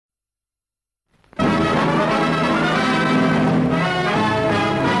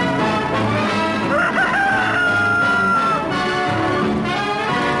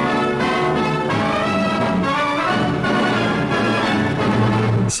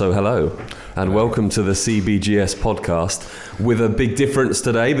So hello and welcome to the CBGS podcast with a big difference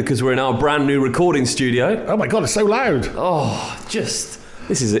today because we're in our brand new recording studio. Oh my God, it's so loud. This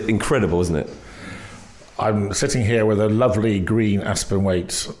is incredible, isn't it? I'm sitting here with a lovely green Aspen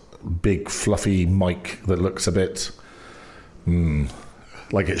Waite big fluffy mic that looks a bit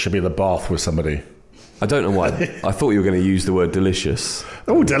like it should be in the bath with somebody. I don't know why. I thought you were going to use the word delicious.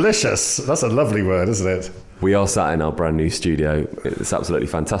 Oh, delicious. That's a lovely word, isn't it? We are sat in our brand new studio. It's absolutely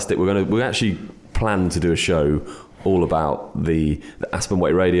fantastic. We actually plan to do a show all about the Aspen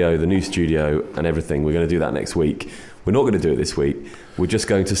Waite Radio, the new studio and everything. We're going to do that next week. We're not going to do it this week. We're just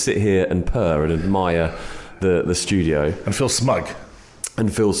going to sit here and purr and admire the studio. And feel smug.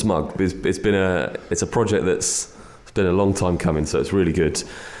 It's a project that's been a long time coming, so it's really good.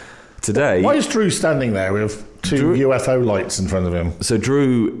 Today, why is Drew standing there with two UFO lights in front of him? So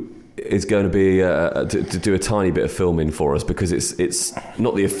Drew is going to be to do a tiny bit of filming for us because it's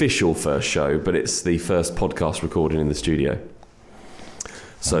not the official first show, but it's the first podcast recording in the studio.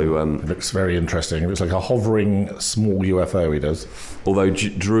 So it looks very interesting. It looks like a hovering small UFO he does. Although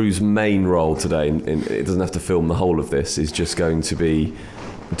Drew's main role today, it doesn't have to film the whole of this, is just going to be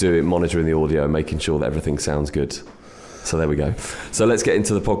monitoring the audio and making sure that everything sounds good. So there we go. So let's get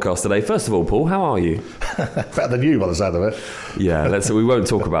into the podcast today. First of all, Paul, how are you? Better than you by the sound of it. Yeah, we won't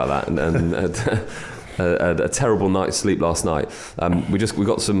talk about that. And a terrible night's sleep last night. We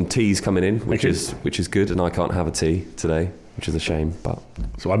got some teas coming in, which is good, and I can't have a tea today, which is a shame. But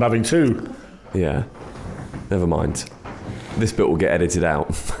so I'm having two. Yeah, never mind. This bit will get edited out.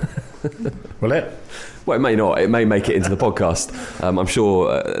 Will it? Well, it may not. It may make it into the podcast. I'm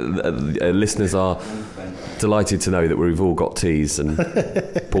sure listeners are delighted to know that we've all got teas and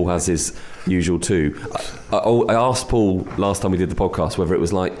Paul has his usual two. I asked Paul last time we did the podcast whether it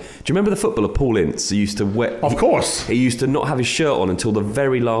was like, do you remember the footballer Paul Ince? He used to Of course. He used to not have his shirt on until the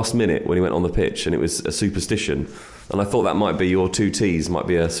very last minute when he went on the pitch, and it was a superstition. And I thought that might be your two teas, might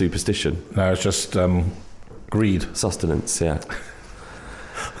be a superstition. No, it's just greed. Sustenance, yeah.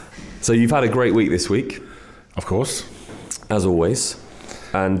 So you've had a great week this week. Of course. As always.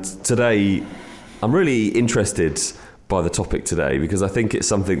 And today, I'm really interested by the topic today because I think it's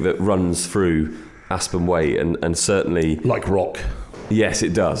something that runs through Aspen Waite and certainly... Like rock. Yes,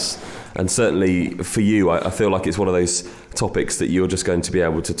 it does. And certainly for you, I feel like it's one of those topics that you're just going to be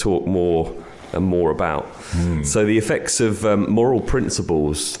able to talk more and more about. So the effects of moral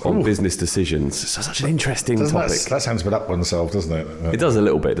principles on business decisions. It's such an interesting topic. That sounds a bit up oneself, doesn't it? It does a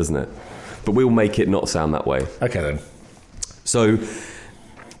little bit, doesn't it? But we'll make it not sound that way. Okay then. So,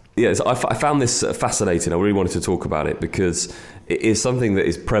 yes, I found this fascinating. I really wanted to talk about it because it is something that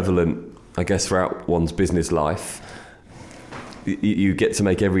is prevalent, I guess, throughout one's business life. You get to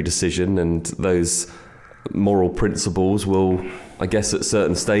make every decision, and those moral principles will, I guess, at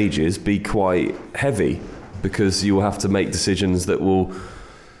certain stages be quite heavy because you will have to make decisions that will,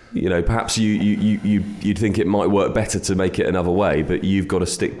 perhaps you'd think it might work better to make it another way, but you've got to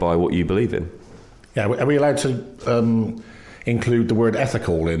stick by what you believe in. Yeah, are we allowed to include the word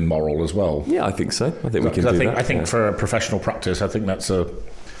ethical in moral as well? Yeah, I think so. I think we can do that. I think for professional practice, I think that's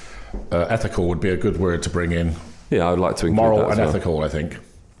ethical would be a good word to bring in. Yeah, I would like to include moral that as and well. ethical, I think.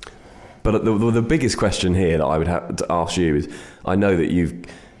 But the biggest question here that I would have to ask you is, I know that you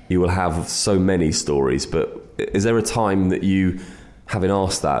will have so many stories, but is there a time that you, having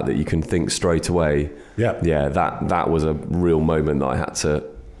asked that you can think straight away, yeah, that was a real moment that I had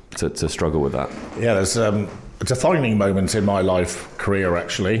to struggle with that? Yeah, there's a defining moment in my life career,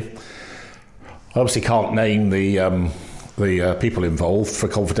 actually. I obviously can't name the people involved for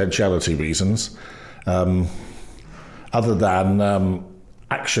confidentiality reasons. Other than...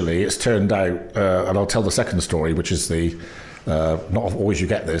 Actually, it's turned out, and I'll tell the second story, which is not always you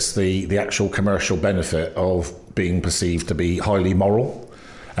get this, the actual commercial benefit of being perceived to be highly moral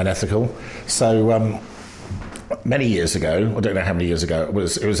and ethical. So many years ago, I don't know how many years ago, it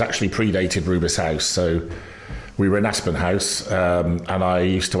was actually predated Rubis House. So we were in Aspen House, and I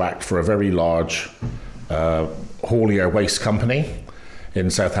used to act for a very large haulier waste company in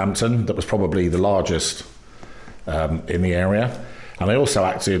Southampton that was probably the largest in the area. And I also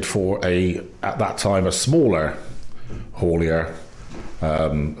acted for at that time, a smaller haulier,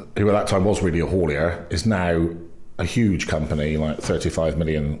 who at that time was really a haulier, is now a huge company, like 35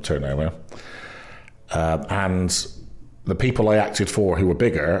 million turnover. And the people I acted for who were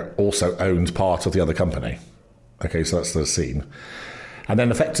bigger also owned part of the other company. Okay, so that's the scene. And then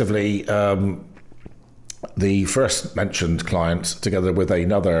effectively, the first mentioned client, together with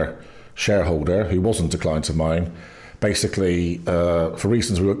another shareholder who wasn't a client of mine, basically, for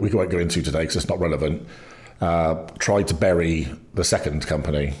reasons we won't go into today because it's not relevant, tried to bury the second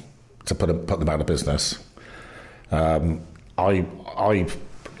company to put them out of business. I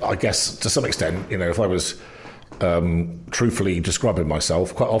guess to some extent, if I was truthfully describing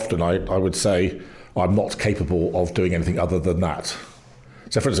myself, quite often I would say I'm not capable of doing anything other than that.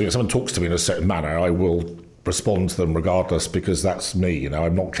 So, for instance, if someone talks to me in a certain manner, I will respond to them regardless, because that's me.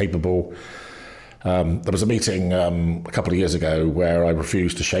 I'm not capable. There was a meeting a couple of years ago where I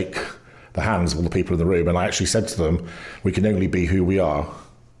refused to shake the hands of all the people in the room, and I actually said to them, "We can only be who we are.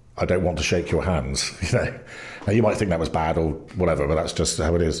 I don't want to shake your hands." Now you might think that was bad or whatever, but that's just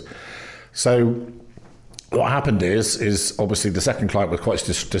how it is. So what happened is obviously the second client was quite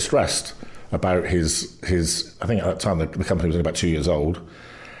distressed about his. I think at that time the company was only about 2 years old,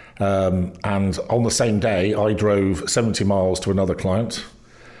 and on the same day I drove 70 miles to another client.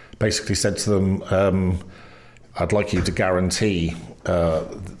 Basically said to them, "I'd like you to guarantee a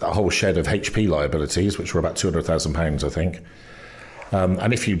whole shed of HP liabilities, which were about £200,000, I think.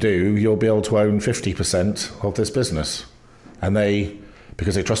 And if you do, you'll be able to own 50% of this business." And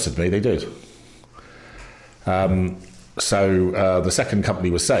because they trusted me, they did. So the second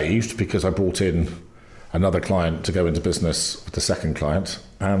company was saved because I brought in another client to go into business with the second client.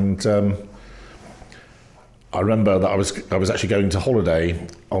 And I remember that I was actually going to holiday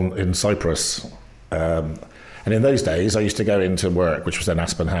in Cyprus. And in those days, I used to go into work, which was in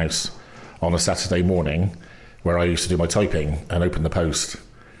Aspen House, on a Saturday morning, where I used to do my typing and open the post.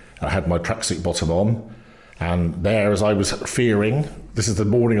 I had my tracksuit bottom on, and there, as I was fearing, this is the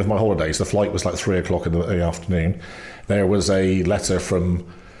morning of my holidays, the flight was like 3:00 in the afternoon, there was a letter from,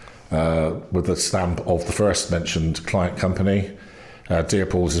 with the stamp of the first mentioned client company. "Dear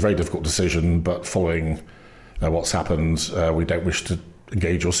Paul, this is a very difficult decision, but following what's happened, we don't wish to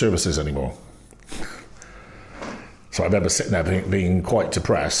engage your services anymore." So I remember sitting there being quite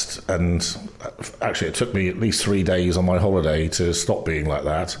depressed, and actually it took me at least 3 days on my holiday to stop being like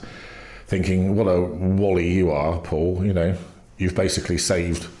that, thinking, what a wally you are, Paul. You've basically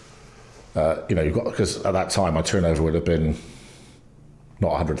saved, you've got, because at that time my turnover would have been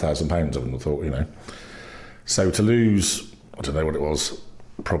not £100,000, I wouldn't have thought, So to lose, I don't know what it was,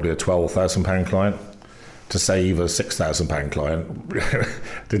 probably a £12,000 client, to save a £6,000 client,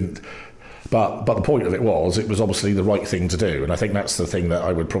 didn't. But the point of it was obviously the right thing to do, and I think that's the thing that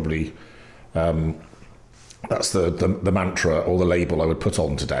I would probably, that's the mantra or the label I would put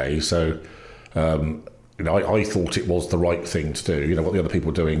on today. So, I thought it was the right thing to do. What the other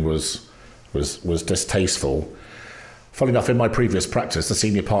people were doing was distasteful. Funnily enough, in my previous practice, the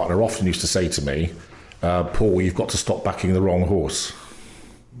senior partner often used to say to me, "Paul, you've got to stop backing the wrong horse."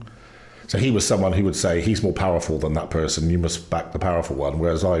 So he was someone who would say, "He's more powerful than that person. You must back the powerful one."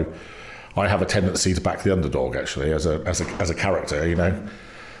 Whereas I have a tendency to back the underdog, actually, as a character.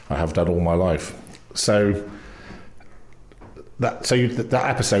 I have done all my life. So that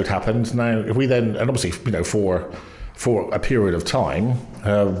episode happened. Now, if we then, and obviously, for a period of time,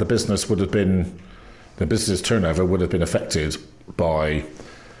 the business turnover would have been affected by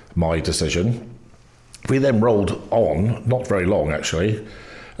my decision. If we then rolled on, not very long actually,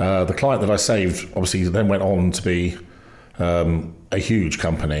 the client that I saved obviously then went on to be a huge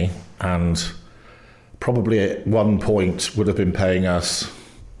company, and probably at one point would have been paying us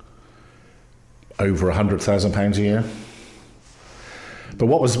over £100,000 a year. But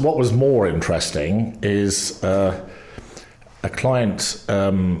what was more interesting is a client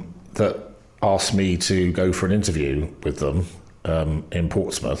that asked me to go for an interview with them in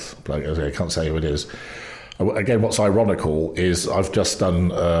Portsmouth. I can't say who it is. Again, what's ironical is I've just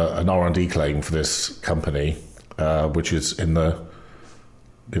done an R&D claim for this company, which is in the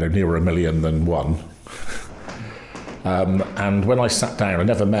nearer $1 million than one. And when I sat down, I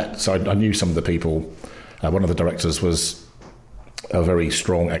never met, so I knew some of the people. One of the directors was a very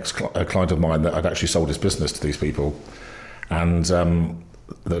strong ex-client of mine that I'd actually sold his business to these people. And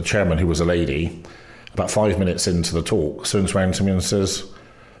the chairman, who was a lady, about 5 minutes into the talk, turns around to me and says,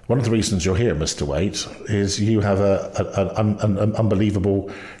 "One of the reasons you're here, Mr. Waite, is you have an unbelievable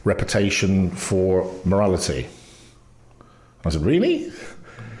reputation for morality." I said, "Really?"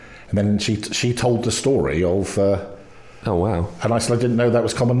 And then she told the story of... oh, wow. And I said, "I didn't know that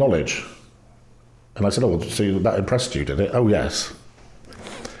was common knowledge." And I said, "Oh, so that impressed you, did it?" "Oh, yes."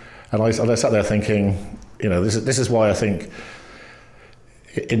 And I sat there thinking, this is why I think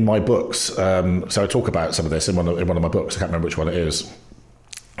in my books, so I talk about some of this in one of my books, I can't remember which one it is.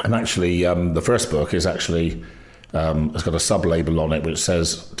 And actually, the first book is actually, it's got a sub-label on it which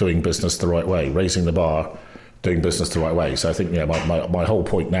says "Doing Business the Right Way," raising the bar, doing business the right way. So I think, my whole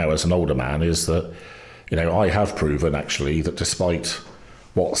point now as an older man is that, I have proven actually that despite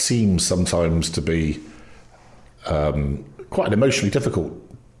what seems sometimes to be quite an emotionally difficult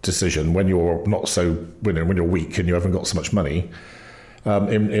decision when you're not so when you're weak and you haven't got so much money.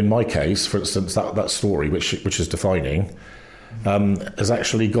 In my case, for instance, that story which is defining has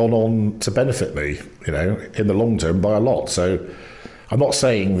actually gone on to benefit me, in the long term by a lot. So I'm not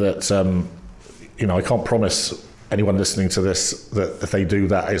saying that I can't promise anyone listening to this that if they do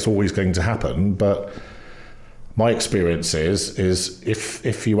that, it's always going to happen. But my experience is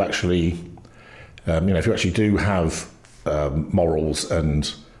if you actually do have morals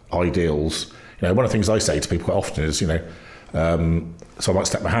and ideals, one of the things I say to people quite often is, so I might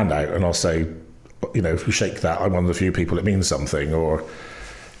stick my hand out and I'll say, if you shake that, I'm one of the few people it means something. Or,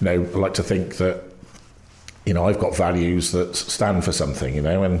 I like to think that, I've got values that stand for something, and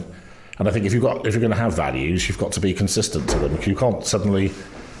I think if you're going to have values, you've got to be consistent to them. You can't suddenly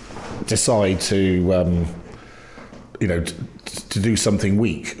decide to do something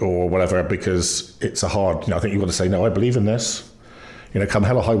weak or whatever because it's a hard. I think you've got to say, no, I believe in this. Come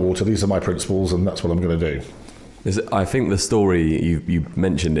hell or high water, these are my principles, and that's what I'm going to do. I think the story you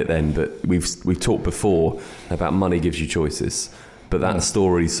mentioned it then, but we've talked before about money gives you choices. But that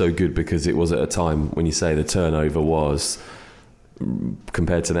story is so good because it was at a time when you say the turnover was,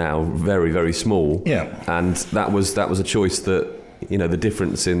 compared to now, very, very small. Yeah. And that was a choice that, the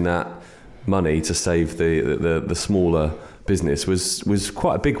difference in that money to save the smaller business was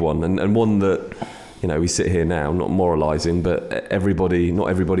quite a big one, and one that, we sit here now not moralising, but not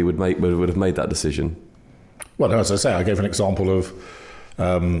everybody would have made that decision. Well, as I say, I gave an example of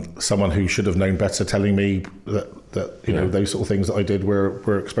someone who should have known better telling me that those sort of things that I did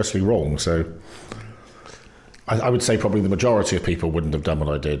were expressly wrong. So I would say probably the majority of people wouldn't have done what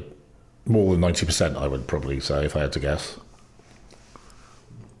I did. More than 90%, I would probably say, if I had to guess.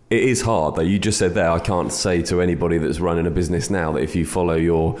 It is hard, though. You just said there, I can't say to anybody that's running a business now that if you follow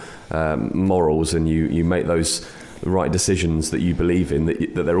your morals and you make those right decisions that you believe in,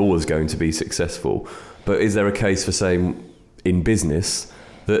 that they're always going to be successful. But is there a case for saying in business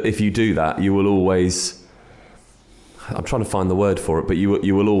that if you do that, you will always, I'm trying to find the word for it, but you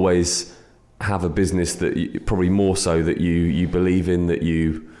will always have a business that probably more so that you believe in, that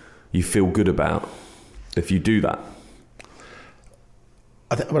you feel good about if you do that?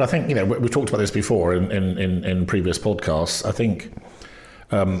 I think we've talked about this before in previous podcasts. I think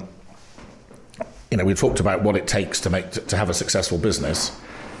we've talked about what it takes to have a successful business,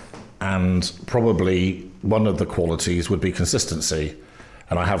 and probably one of the qualities would be consistency.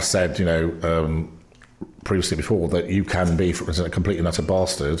 And I have said previously before that you can be, for instance, a complete and utter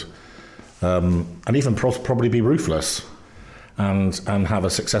bastard, and even probably be ruthless and have a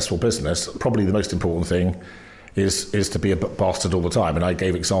successful business. Probably the most important thing is to be a bastard all the time. And I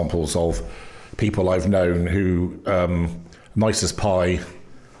gave examples of people I've known who nice as pie,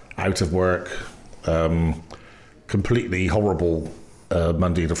 out of work, completely horrible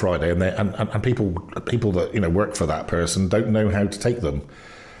Monday to Friday, and people that work for that person don't know how to take them.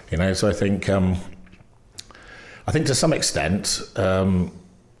 So I think to some extent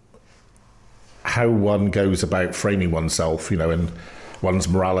how one goes about framing oneself, and one's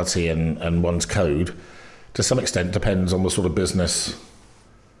morality and one's code, to some extent depends on the sort of business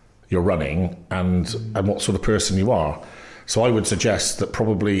you're running and what sort of person you are. So I would suggest that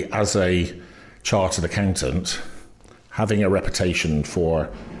probably as a chartered accountant, having a reputation for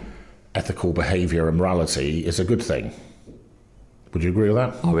ethical behaviour and morality is a good thing. Would you agree with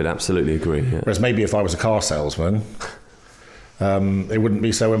that? I would absolutely agree. Yeah. Whereas maybe if I was a car salesman, it wouldn't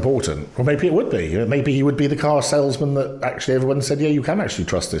be so important. Or maybe it would be. Maybe he would be the car salesman that actually everyone said, yeah, you can actually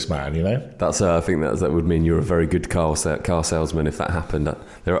trust this man, That's I think that would mean you're a very good car salesman if that happened.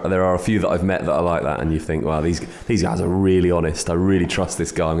 There are a few that I've met that are like that, and you think, wow, these guys are really honest. I really trust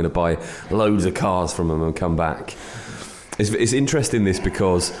this guy. I'm going to buy loads of cars from him and come back. It's interesting this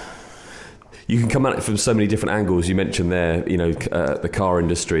because you can come at it from so many different angles. You mentioned there, the car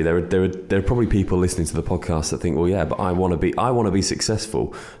industry. There are probably people listening to the podcast that think, well, yeah, but I want to be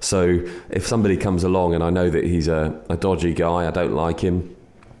successful. So if somebody comes along and I know that he's a dodgy guy, I don't like him,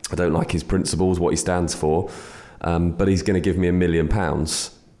 I don't like his principles, what he stands for, but he's going to give me £1 million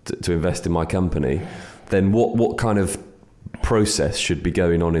to invest in my company, then what kind of process should be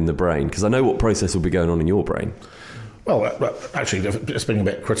going on in the brain? Because I know what process will be going on in your brain. Well, actually, just being a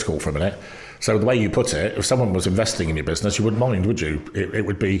bit critical for a minute. So the way you put it, if someone was investing in your business, you wouldn't mind, would you? It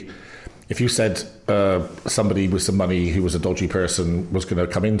would be, if you said somebody with some money who was a dodgy person was going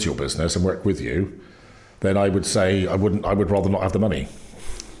to come into your business and work with you, then I would say I would rather not have the money.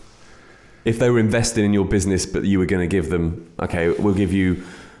 If they were investing in your business, but you were going to give them, okay, we'll give you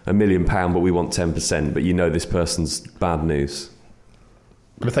 £1 million, but we want 10%, but this person's bad news.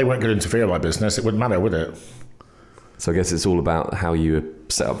 But if they weren't going to interfere in my business, it wouldn't matter, would it? So I guess it's all about how you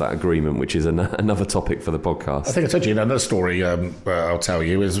set up that agreement, which is another topic for the podcast. I think I told you another story. I'll tell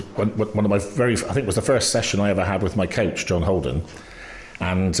you is one of my I think it was the first session I ever had with my coach, John Holden,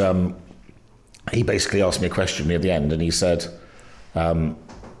 and he basically asked me a question near the end, and he said,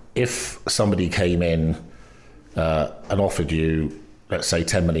 if somebody came in and offered you, let's say,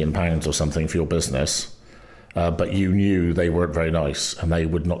 £10 million or something for your business, but you knew they weren't very nice and they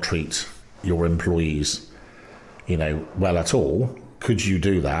would not treat your employees, well at all, could you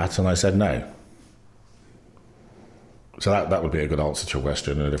do that? And I said no. So that would be a good answer to your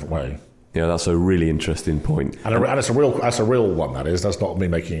question in a different way. Yeah, that's a really interesting point. And that's a real one, that is. That's not me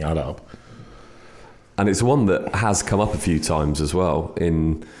making that up. And it's one that has come up a few times as well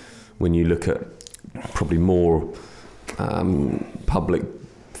when you look at probably more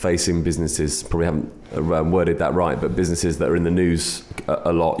public-facing businesses, probably haven't worded that right, but businesses that are in the news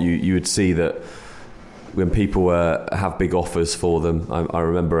a lot, you would see that when people have big offers for them. I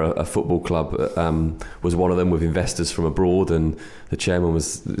remember a football club was one of them with investors from abroad, and the chairman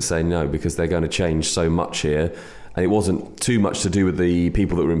was saying no because they're going to change so much here. And it wasn't too much to do with the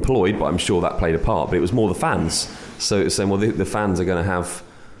people that were employed, but I'm sure that played a part. But it was more the fans. So it was saying, well, the fans are going to have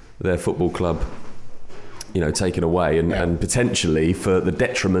their football club, taken away, and potentially for the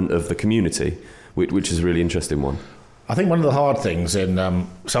detriment of the community, which is a really interesting one. I think one of the hard things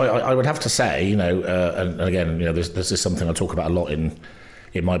so I would have to say, and again, this is something I talk about a lot in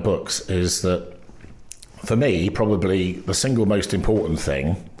my books, is that for me, probably the single most important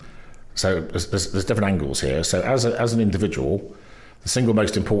thing. So there's different angles here. So as an individual, the single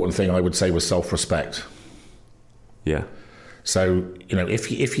most important thing I would say was self-respect. Yeah. So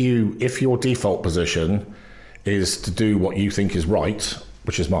if your default position is to do what you think is right,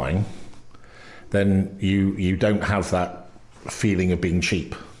 which is mine, then you don't have that feeling of being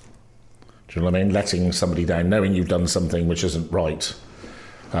cheap. Do you know what I mean? Letting somebody down, knowing you've done something which isn't right,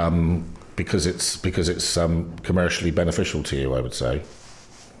 because it's commercially beneficial to you, I would say.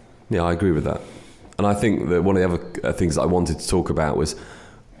 Yeah, I agree with that. And I think that one of the other things that I wanted to talk about was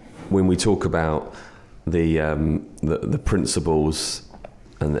when we talk about the principles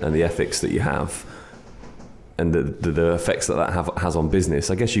and the ethics that you have and the effects that has on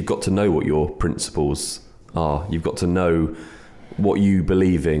business. I guess you've got to know what your principles are. You've got to know what you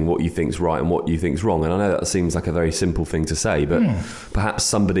believe in, what you think's right and what you think's wrong. And I know that seems like a very simple thing to say, but perhaps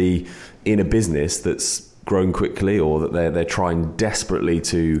somebody in a business that's grown quickly or that they're trying desperately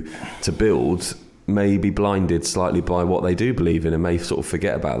to build may be blinded slightly by what they do believe in and may sort of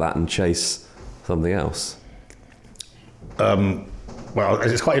forget about that and chase something else. Well,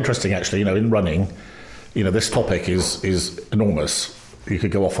 it's quite interesting actually, in running, this topic is enormous. You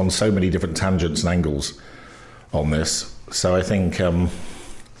could go off on so many different tangents and angles on this. So I think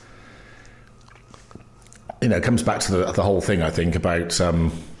it comes back to the whole thing, I think, about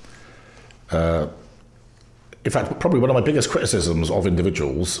in fact, probably one of my biggest criticisms of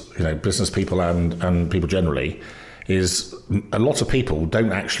individuals, business people and people generally, is a lot of people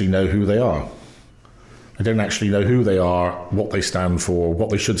don't actually know who they are. They don't actually know who they are, what they stand for,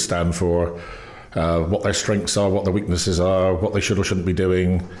 what they should stand for, what their strengths are, what their weaknesses are, what they should or shouldn't be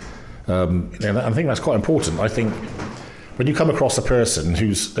doing. I think that's quite important. I think when you come across a person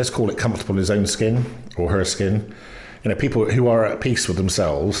who's, let's call it, comfortable in his own skin or her skin, people who are at peace with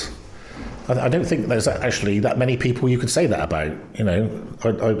themselves, I don't think there's actually that many people you could say that about.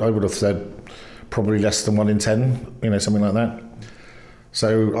 I would have said probably less than 1 in 10, something like that.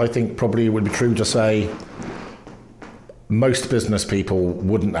 So I think probably it would be true to say most business people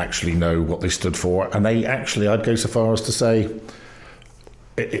wouldn't actually know what they stood for, and I'd go so far as to say,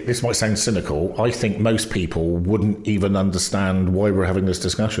 this might sound cynical, I think most people wouldn't even understand why we're having this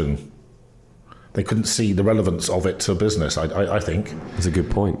discussion. They couldn't see the relevance of it to business, I think. That's a good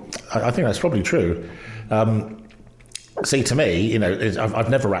point. I think that's probably true. See, to me, I've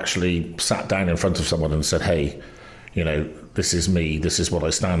never actually sat down in front of someone and said, hey, this is me, this is what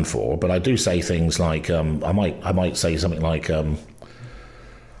I stand for. But I do say things like, I might say something like,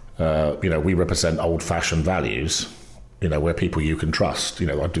 we represent old-fashioned values, where people you can trust.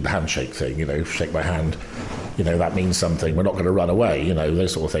 I do the handshake thing, shake my hand, that means something. We're not going to run away,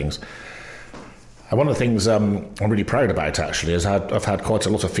 those sort of things. And one of the things I'm really proud about, actually, is I've had quite a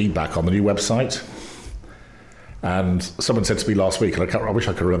lot of feedback on the new website. And someone said to me last week, and I wish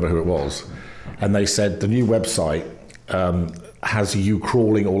I could remember who it was, and they said the new website has you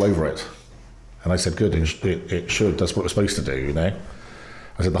crawling all over it. And I said, good, it should. That's what it's supposed to do,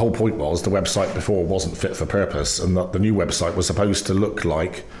 I said the whole point was the website before wasn't fit for purpose, and that the new website was supposed to look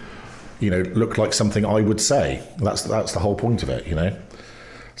like something I would say. That's the whole point of it,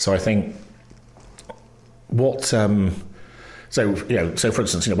 So I think So for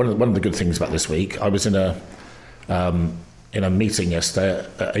instance, one of the good things about this week, I was in a meeting yesterday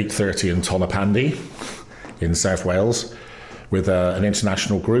at 8:30 in Tonopandi in South Wales with an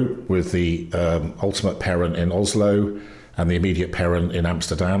international group, with the ultimate parent in Oslo and the immediate parent in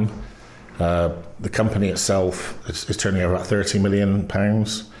Amsterdam. The company itself is turning over about £30 million.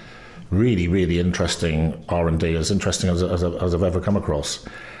 Really, really interesting R&D, as interesting as I've ever come across.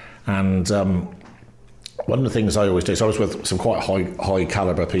 And one of the things I always do, so I was with some quite high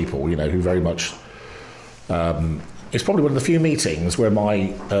caliber people, who very much. It's probably one of the few meetings where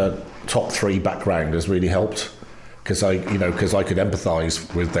my top three background has really helped, because I could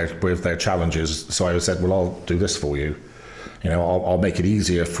empathise with their challenges. So I said, well, I'll do this for you. I'll make it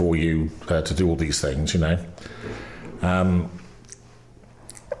easier for you to do all these things.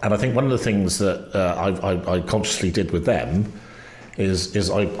 And I think one of the things that I consciously did with them is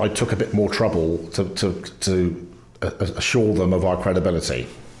I took a bit more trouble to assure them of our credibility.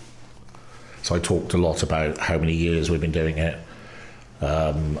 So I talked a lot about how many years we've been doing it,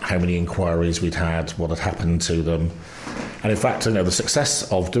 how many inquiries we'd had, what had happened to them. And in fact, the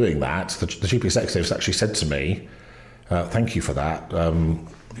success of doing that, the chief executive actually said to me, thank you for that.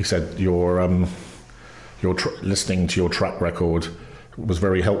 He said, listening to your track record was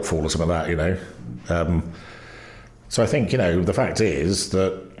very helpful, or something like that, So I think, the fact is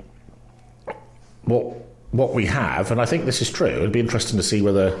that what we have, and I think this is true, it'd be interesting to see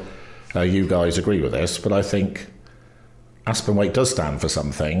whether you guys agree with this, but I think Aspen Waite does stand for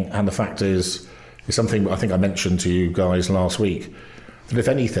something, and the fact is something I think I mentioned to you guys last week, that if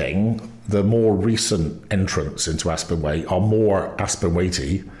anything, the more recent entrants into Aspen Waite are more Aspen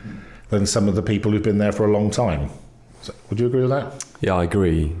Waitey than some of the people who've been there for a long time. So, would you agree with that? Yeah, I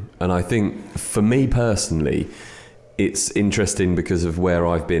agree. And I think for me personally, it's interesting because of where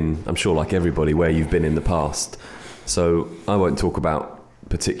I've been, I'm sure like everybody, where you've been in the past. So I won't talk about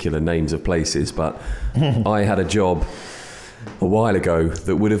particular names of places, but I had a job a while ago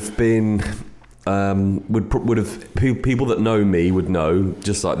that would have been, would have, people that know me would know,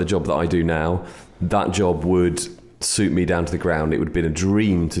 just like the job that I do now, that job would suit me down to the ground. It would have been a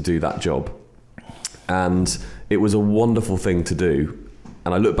dream to do that job. And it was a wonderful thing to do.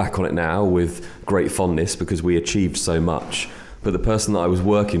 And I look back on it now with great fondness because we achieved so much. But the person that I was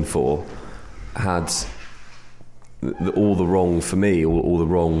working for had all the wrong, for me, all the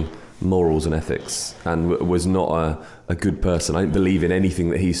wrong morals and ethics, and was not a good person. I didn't believe in anything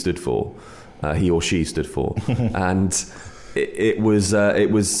that he stood for, he or she stood for. And it was a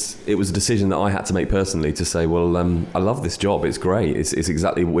decision that I had to make personally to say, well, I love this job. It's great. It's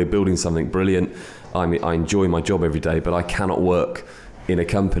exactly, we're building something brilliant. I enjoy my job every day, but I cannot work in a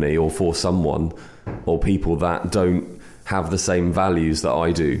company or for someone or people that don't have the same values that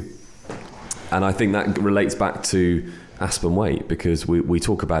I do. And I think that relates back to Aspen Waite, because we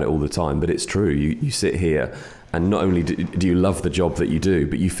talk about it all the time, but it's true. You sit here and not only do you love the job that you do,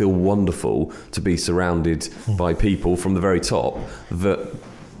 but you feel wonderful to be surrounded by people from the very top that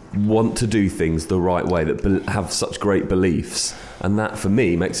want to do things the right way, that have such great beliefs. And that, for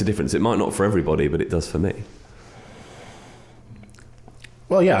me, makes a difference. It might not for everybody, but it does for me.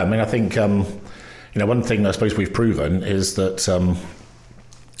 Well, yeah, I mean, I think, one thing I suppose we've proven is that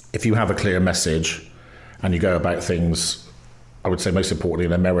if you have a clear message and you go about things, I would say most importantly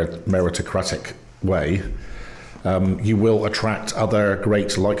in a meritocratic way, you will attract other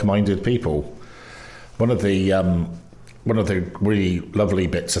great like-minded people. One of the really lovely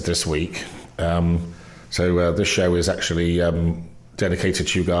bits of this week, so this show is actually dedicated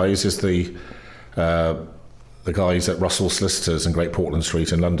to you guys, is the guys at Russell Solicitors in Great Portland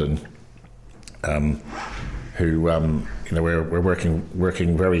Street in London, who we're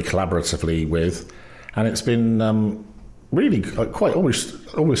working very collaboratively with, and it's been really quite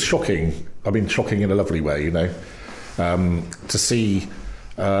almost shocking. I mean, shocking in a lovely way, to see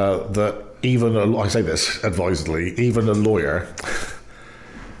that even I say this advisedly, even a lawyer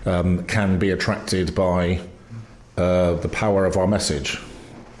can be attracted by the power of our message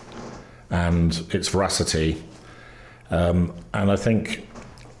and its veracity. And I think,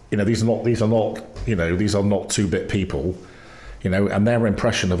 these are not two-bit people, and their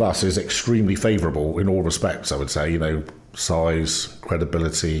impression of us is extremely favourable in all respects, I would say, size,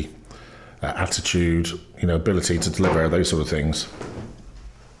 credibility, attitude, ability to deliver, those sort of things.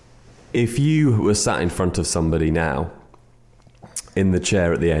 If you were sat in front of somebody now, in the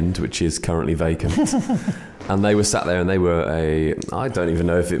chair at the end, which is currently vacant, and they were sat there and they were I don't even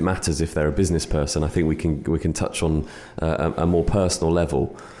know if it matters if they're a business person. I think we can touch on a more personal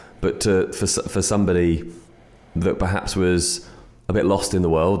level. But for somebody that perhaps was a bit lost in the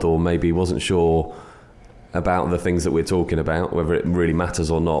world, or maybe wasn't sure about the things that we're talking about, whether it really matters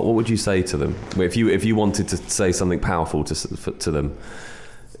or not, what would you say to them? If you wanted to say something powerful to them,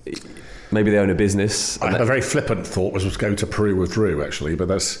 maybe they own a business. I had a very flippant thought, which was go to Peru with Drew, actually, but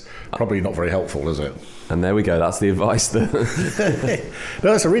that's probably not very helpful, is it? And there we go. That's the advice. No,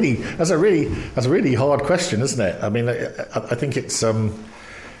 that's a really hard question, isn't it? I mean, I think it's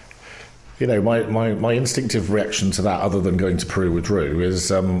my instinctive reaction to that, other than going to Peru with Drew,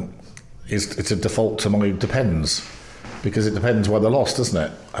 is it's a default to my depends, because it depends where they're lost, doesn't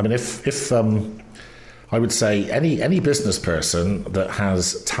it? I mean, if I would say any business person that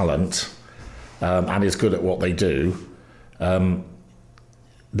has talent and is good at what they do,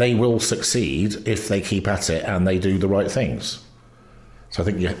 they will succeed if they keep at it and they do the right things. So I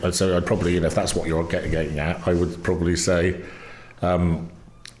think I'd probably, if that's what you're getting at, I would probably say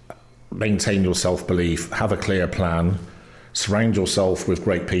maintain your self-belief, have a clear plan, surround yourself with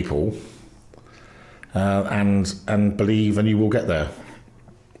great people, and believe, and you will get there.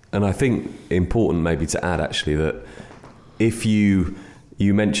 And I think important maybe to add actually that if you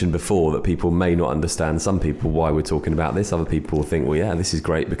mentioned before that people may not understand, some people, why we're talking about this, other people will think, well, yeah, this is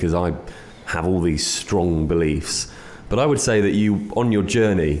great because I have all these strong beliefs. But I would say that you, on your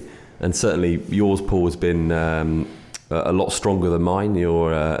journey, and certainly yours, Paul, has been a lot stronger than mine.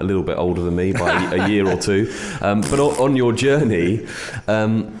 You're a little bit older than me by a year or two. But on your journey,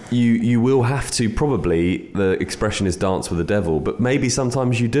 you will have to probably, the expression is dance with the devil, but maybe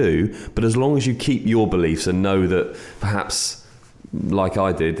sometimes you do. But as long as you keep your beliefs and know that perhaps, like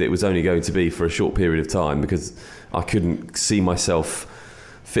I did, it was only going to be for a short period of time because I couldn't see myself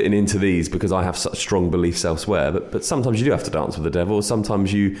fitting into these because I have such strong beliefs elsewhere. But sometimes you do have to dance with the devil.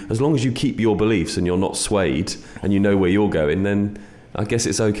 Sometimes as long as you keep your beliefs and you're not swayed and you know where you're going, then I guess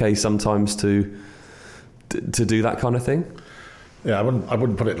it's okay sometimes to do that kind of thing. Yeah, I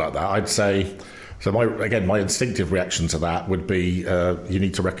wouldn't put it like that. I'd say, so my instinctive reaction to that would be you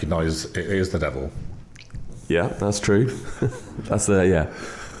need to recognise it is the devil. Yeah, that's true. That's yeah.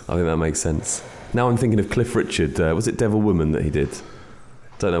 I think that makes sense. Now I'm thinking of Cliff Richard. Was it Devil Woman that he did?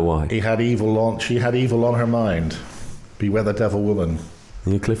 Don't know why. She had evil on her mind. Beware the devil woman. Are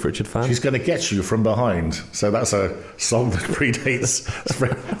you a Cliff Richard fan? She's going to get you from behind. So that's a song that predates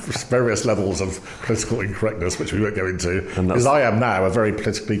various levels of political incorrectness, which we won't go into. Because I am now a very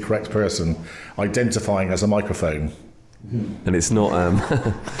politically correct person, identifying as a microphone. And it's not.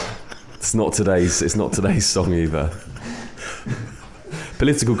 It's not today's song either.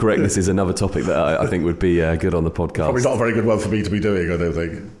 Political correctness is another topic that I think would be good on the podcast. Probably not a very good one for me to be doing, I don't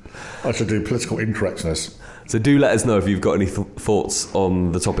think. I should do political incorrectness. So do let us know if you've got any thoughts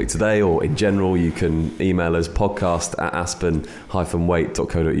on the topic today or in general. You can email us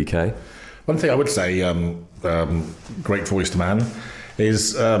podcast@aspen-weight.co.uk. One thing I would say, great voiced man,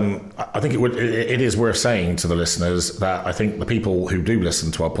 is I think it is worth saying to the listeners that I think the people who do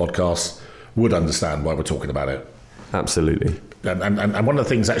listen to our podcast would understand why we're talking about it. Absolutely. And one of the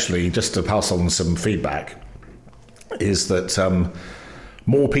things, actually, just to pass on some feedback, is that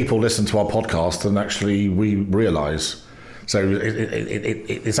more people listen to our podcast than actually we realise. So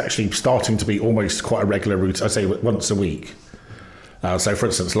it's actually starting to be almost quite a regular route. I'd say once a week. So, for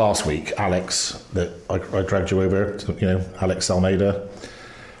instance, last week, Alex, that I dragged you over, Alex Almeida,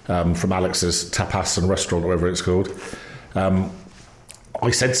 from Alex's Tapas and Restaurant, whatever it's called.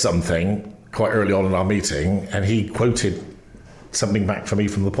 I said something quite early on in our meeting, and he quoted something back for me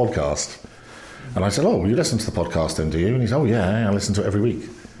from the podcast. And I said, "Oh, you listen to the podcast then, do you?" And he said, "Oh, yeah, I listen to it every week."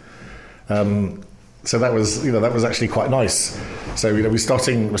 So that was actually quite nice. So we're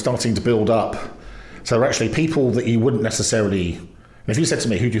starting to build up. So there are actually people that you wouldn't necessarily. If you said to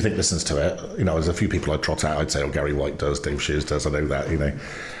me, "Who do you think listens to it?" There's a few people I'd trot out. I'd say, "Oh, Gary White does, Dave Shears does." I know that.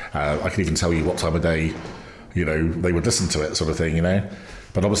 I can even tell you what time of day, they would listen to it, sort of thing.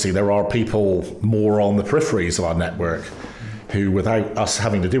 But obviously, there are people more on the peripheries of our network who, without us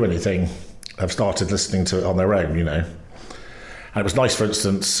having to do anything, have started listening to it on their own. And it was nice, for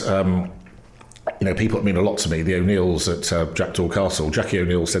instance. People that mean a lot to me, the O'Neills at Jackdaw Castle. Jackie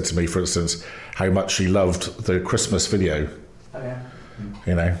O'Neill said to me, for instance, how much she loved the Christmas video. Oh yeah.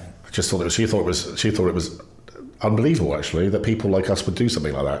 I just thought she thought it was unbelievable, actually, that people like us would do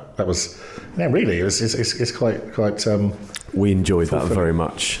something like that. That was, really, it's quite. We enjoyed that very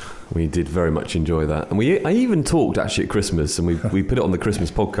much. We did very much enjoy that, and I even talked actually at Christmas, and we put it on the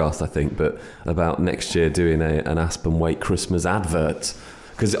Christmas podcast, I think, but about next year doing an Aspen Weight Christmas advert.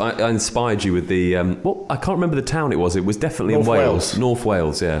 Because I inspired you with the I can't remember the town it was. It was definitely North in Wales. North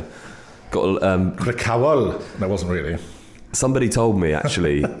Wales, yeah. Got Cricawel. No, it wasn't really. Somebody told me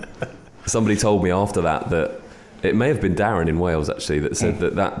actually. Somebody told me after that it may have been Darren in Wales actually that said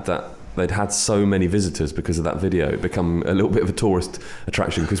that they'd had so many visitors because of that video. It become a little bit of a tourist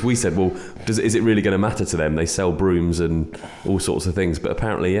attraction, because we said, well, is it really going to matter to them? They sell brooms and all sorts of things, but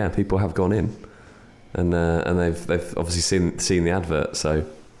apparently, yeah, people have gone in, and they've obviously seen the advert. So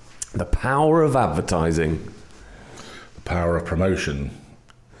the power of advertising, the power of promotion,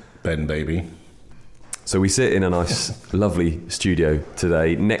 Ben baby. So we sit in a nice, lovely studio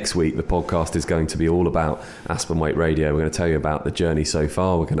today. Next week, the podcast is going to be all about Aspen Waite Radio. We're going to tell you about the journey so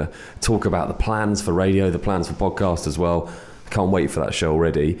far. We're going to talk about the plans for radio, the plans for podcast as well. I can't wait for that show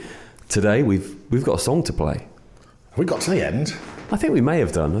already. Today, we've got a song to play. Have we got to the end? I think we may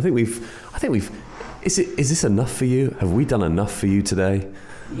have done. I think we've. Is this enough for you? Have we done enough for you today?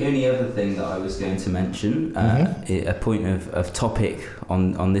 The only other thing that I was going to mention, a point of topic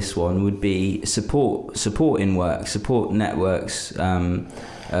on this one, would be support networks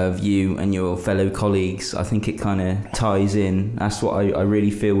of you and your fellow colleagues. I think it kind of ties in. That's what I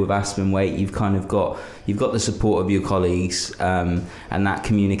really feel with Aspen Waite. You've got the support of your colleagues, and that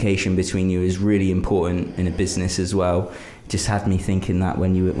communication between you is really important in a business as well. Just had me thinking that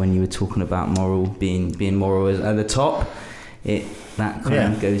when you were talking about moral, being moral at the top, that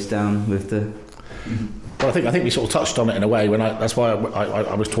kind of goes down with the. Well, I think we sort of touched on it in a way that's why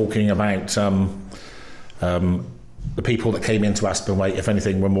I was talking about the people that came into Aspen Waite, if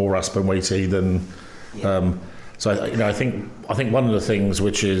anything, were more Aspen Waitey than. So I think one of the things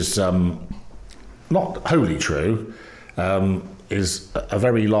which is not wholly true is a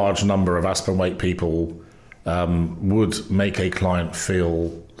very large number of Aspen Waite people would make a client feel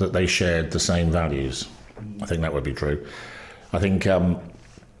that they shared the same values. I think that would be true. I think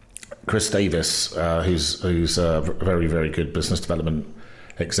Chris Davis, who's a very, very good business development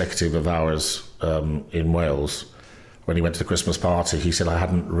executive of ours in Wales, when he went to the Christmas party, he said, I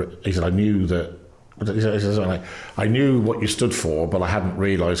knew that. I knew what you stood for, but I hadn't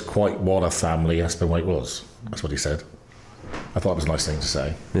realised quite what a family Aspen Waite was. That's what he said. I thought it was a nice thing to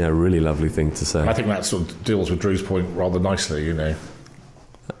say. Yeah, a really lovely thing to say. And I think that sort of deals with Drew's point rather nicely, you know.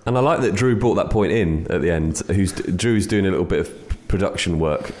 And I like that Drew brought that point in at the end. Drew's doing a little bit of production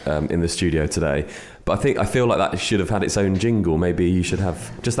work in the studio today. But I feel like that should have had its own jingle. Maybe you should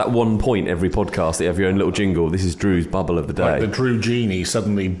have just that one point every podcast that you have your own little jingle. This is Drew's bubble of the day. Like the Drew genie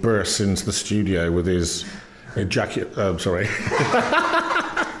suddenly bursts into the studio with his sorry.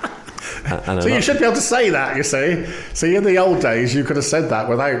 So you should be able to say that, you see. See, in the old days, you could have said that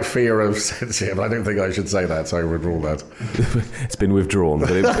without fear of censorship. I don't think I should say that, so I withdraw that. It's been withdrawn,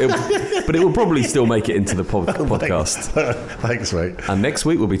 but it will probably still make it into the podcast. Thanks, mate. And next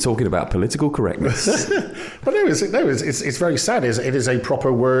week, we'll be talking about political correctness. But it's very sad. It is a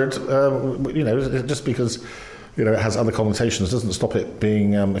proper word, just because it has other connotations doesn't stop it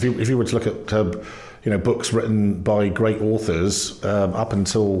being. If you were to look at books written by great authors up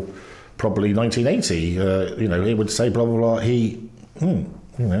until probably 1980, it would say blah blah blah.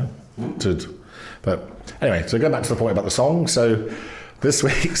 Did. But anyway, so going back to the point about the song. So this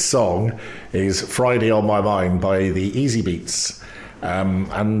week's song is "Friday on My Mind" by the Easy Beats,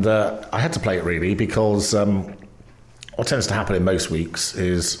 and I had to play it really because what tends to happen in most weeks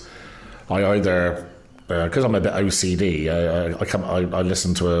is I either because I'm a bit OCD, I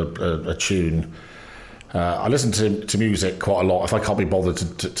listen to a tune. I listen to music quite a lot if I can't be bothered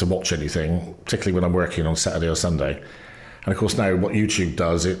to watch anything, particularly when I'm working on Saturday or Sunday. And of course now what YouTube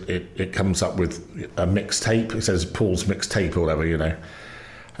does, it comes up with a mixtape. It says Paul's mixtape or whatever, And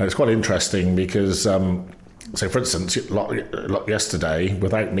it's quite interesting because, so for instance, like yesterday,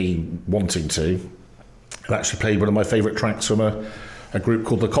 without me wanting to, I actually played one of my favourite tracks from a group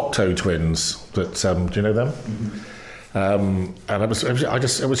called the Cocteau Twins. That do you know them? Mm-hmm. And it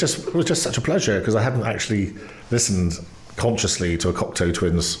was just such a pleasure because I hadn't actually listened consciously to a Cocteau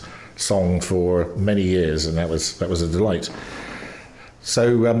Twins song for many years, and that was a delight.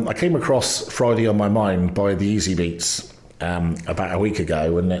 So I came across "Friday on My Mind" by the Easy Beats about a week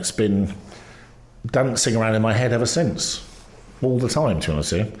ago, and it's been dancing around in my head ever since, all the time, to be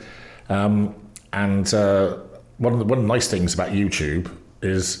honest with you. And one of the nice things about YouTube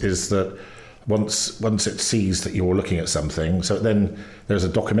is that once it sees that you're looking at something, so then there's a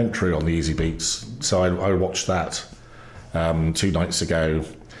documentary on the Easy Beats. So I watched that 2 nights ago.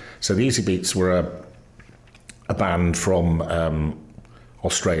 So the Easy Beats were a band from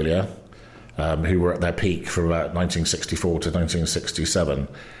Australia who were at their peak from about 1964 to 1967.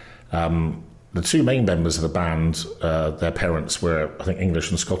 The 2 main members of the band, their parents were, I think, English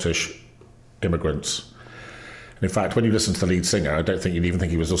and Scottish immigrants. And in fact, when you listen to the lead singer, I don't think you'd even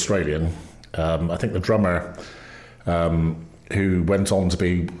think he was Australian. I think the drummer, who went on to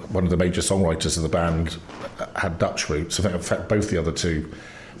be one of the major songwriters of the band, had Dutch roots. In fact, both the other 2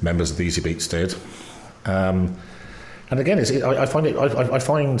 members of the Easy Beats did. And again, I find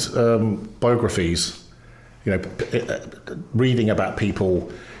biographies, reading about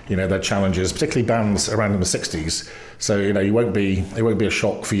people, their challenges, particularly bands around in the 60s. So it won't be a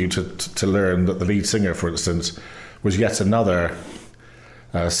shock for you to learn that the lead singer, for instance, was yet another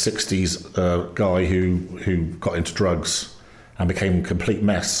 60s guy who got into drugs and became a complete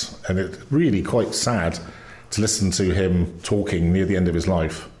mess. And it's really quite sad to listen to him talking near the end of his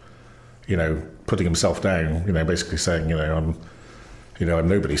life, putting himself down, basically saying, I'm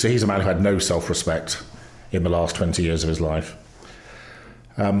nobody. So he's a man who had no self-respect in the last 20 years of his life.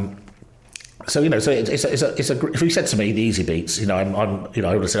 So if he said to me the Easy Beats, I would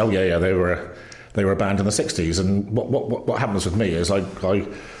have said, oh yeah, they were a band in the 60s. And what happens with me is I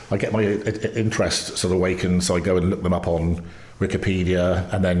get my interest sort of awakened, so I go and look them up on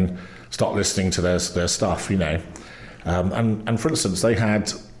Wikipedia and then start listening to their stuff, and for instance, they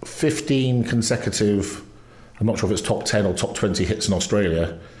had 15 consecutive, I'm not sure if it's top 10 or top 20 hits in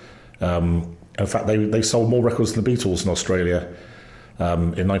Australia. In fact, they sold more records than the Beatles in Australia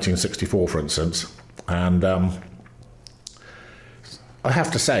in 1964, for instance. And I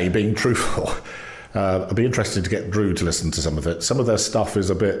have to say, being truthful, I'd be interested to get Drew to listen to some of it. Some of their stuff is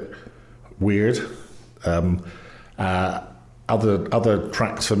a bit weird. Other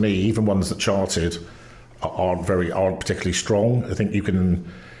tracks for me, even ones that charted, aren't particularly strong. I think you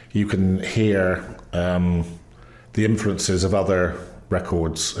can hear the influences of other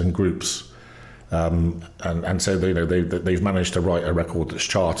records and groups, and so they've managed to write a record that's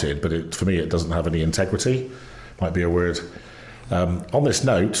charted, but for me it doesn't have any integrity. Might be a word. On this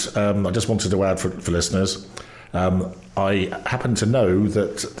note, I just wanted to add for listeners, I happen to know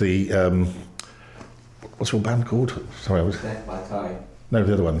that the what's your band called? Sorry, Death by Time. No,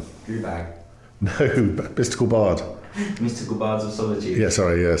 the other one. Goobag. No, Mystical Bard. Mystical Bards of Solitude. Yeah,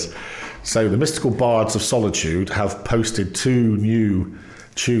 sorry, yes. So the Mystical Bards of Solitude have posted 2 new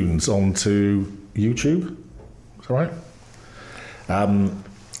tunes onto YouTube. Is that right?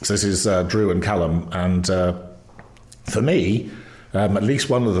 So this is Drew and Callum, and for me, at least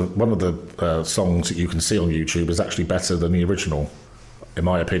one of the songs that you can see on YouTube is actually better than the original, in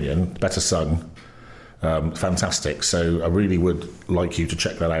my opinion. Better sung, fantastic. So I really would like you to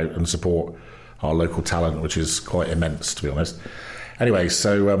check that out and support our local talent, which is quite immense, to be honest. Anyway,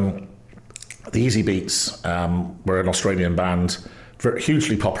 so the Easy Beats were an Australian band,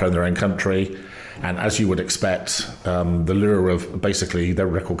 hugely popular in their own country, and as you would expect, the lure of basically their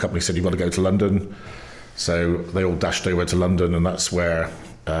record company said you've got to go to London, so they all dashed over to London, and that's where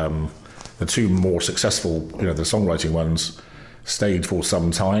the 2 more successful, the songwriting ones, stayed for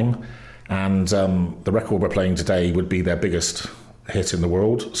some time, and the record we're playing today would be their biggest hit in the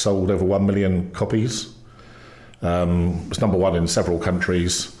world, sold over 1 million copies. It was number 1 in several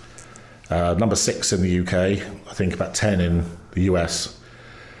countries, number 6 in the UK, I think about 10 in the US.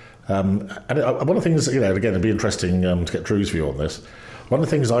 And one of the things, again, it'd be interesting to get Drew's view on this. One of the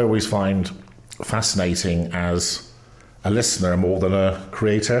things I always find fascinating as a listener more than a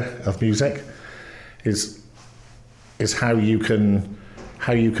creator of music is how you can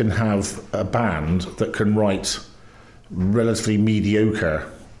have a band that can write relatively mediocre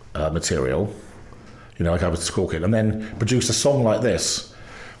material, like I was talking, and then produce a song like this,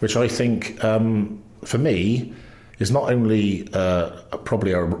 which I think, for me, is not only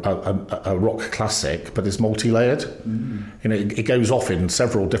probably a rock classic, but is multi-layered. It goes off in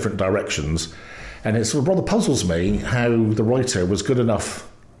several different directions, and it sort of rather puzzles me how the writer was good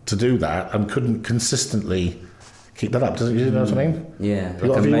enough to do that and couldn't consistently keep that up. Does you know what I mean? Yeah,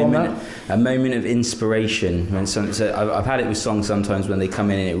 like a moment of inspiration. I've had it with songs sometimes when they come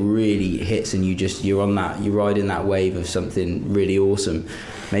in and it really hits, and you're riding that wave of something really awesome.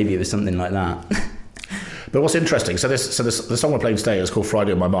 Maybe it was something like that. But what's interesting, the song we're playing today is called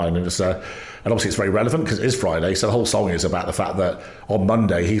Friday on My Mind, and and obviously it's very relevant because it is Friday, so the whole song is about the fact that on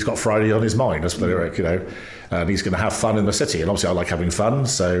Monday he's got Friday on his mind, that's the lyric, and he's going to have fun in the city, and obviously I like having fun,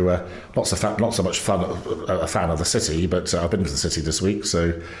 so not so much fun, a fan of the city, but I've been to the city this week,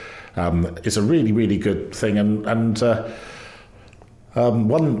 so it's a really, really good thing, and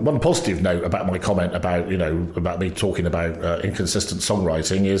one positive note about my comment about me talking about inconsistent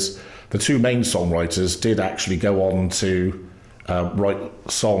songwriting is the 2 main songwriters did actually go on to write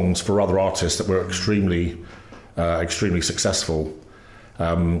songs for other artists that were extremely successful.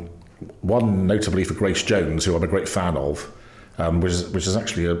 One notably for Grace Jones, who I'm a great fan of, which is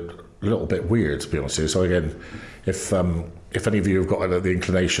actually a little bit weird, to be honest with you. So again, if any of you have got the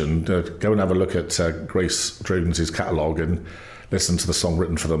inclination, go and have a look at Grace Jones's catalogue and listen to the song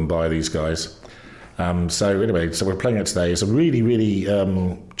written for them by these guys. So anyway, so we're playing it today. It's a really, really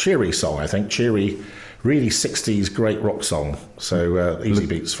cheery song, I think. Cheery, really 60s great rock song. So Easy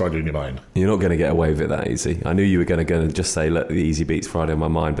Beats, Friday on Your Mind. You're not going to get away with it that easy. I knew you were going to go and just say, "Let the Easy Beats, Friday on My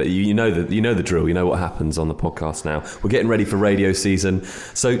Mind," but you know the drill. You know what happens on the podcast now. We're getting ready for radio season.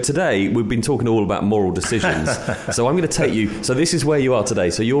 So today we've been talking all about moral decisions. So I'm going to take you. So this is where you are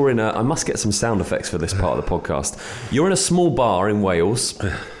today. So you're in a. I must get some sound effects for this part of the podcast. You're in a small bar in Wales.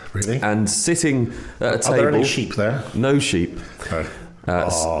 Really? And sitting at a table. Are there any sheep there? No sheep.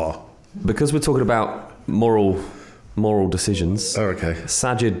 Because we're talking about moral decisions. Oh, okay.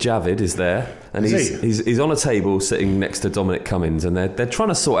 Sajid Javid is there, and he's on a table sitting next to Dominic Cummings, and they're trying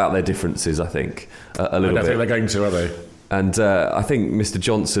to sort out their differences. I think a little bit. I don't think they're going to, are they? And I think Mr.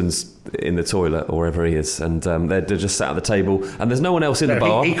 Johnson's in the toilet or wherever he is, and they're just sat at the table, and there's no one else in the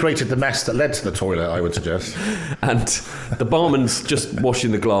bar. He created the mess that led to the toilet, I would suggest. And the barman's just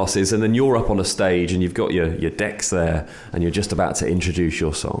washing the glasses, and then you're up on a stage, and you've got your decks there, and you're just about to introduce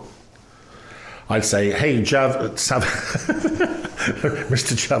your song. I'd say, hey, Mr.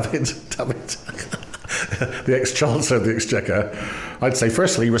 Javid, damn it, the ex-Chancellor of the Exchequer. I'd say,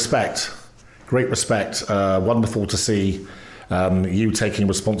 firstly, respect. Great respect. Wonderful to see you taking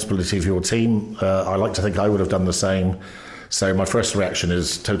responsibility for your team. I like to think I would have done the same. So my first reaction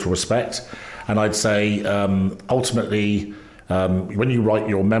is total respect. And I'd say, ultimately, when you write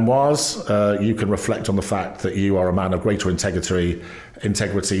your memoirs, you can reflect on the fact that you are a man of greater integrity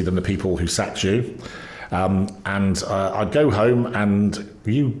than the people who sacked you. And I'd go home and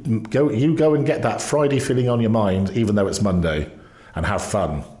you go and get that Friday feeling on your mind, even though it's Monday, and have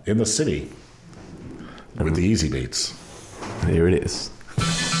fun in the city with the Easy Beats. Here it is.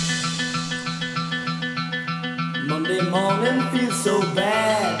 Monday morning feels so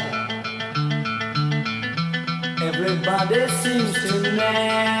bad. Everybody seems to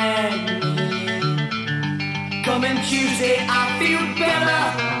nag me. Coming Tuesday, I feel better.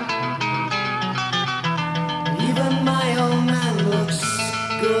 Even my old man looks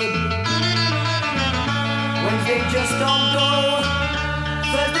good. Wednesday just don't go.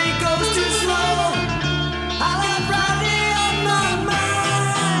 Thursday goes too slow. I'll have Friday on my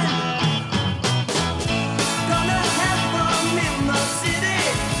mind. Gonna have fun in the city.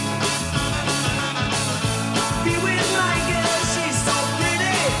 Be with my girl, she's so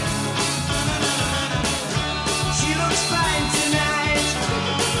pretty. She looks fine tonight.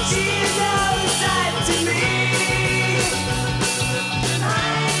 She's outside to me.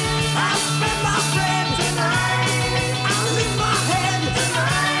 I'll spend my friend tonight. I'll leave my head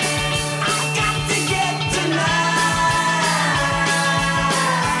tonight. I got to get tonight.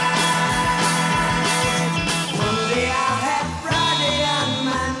 Monday I'll have Friday on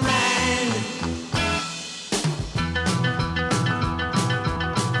my mind.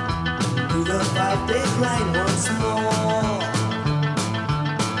 Do the 5-day grind once more.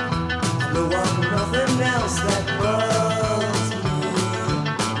 I don't want nothing else that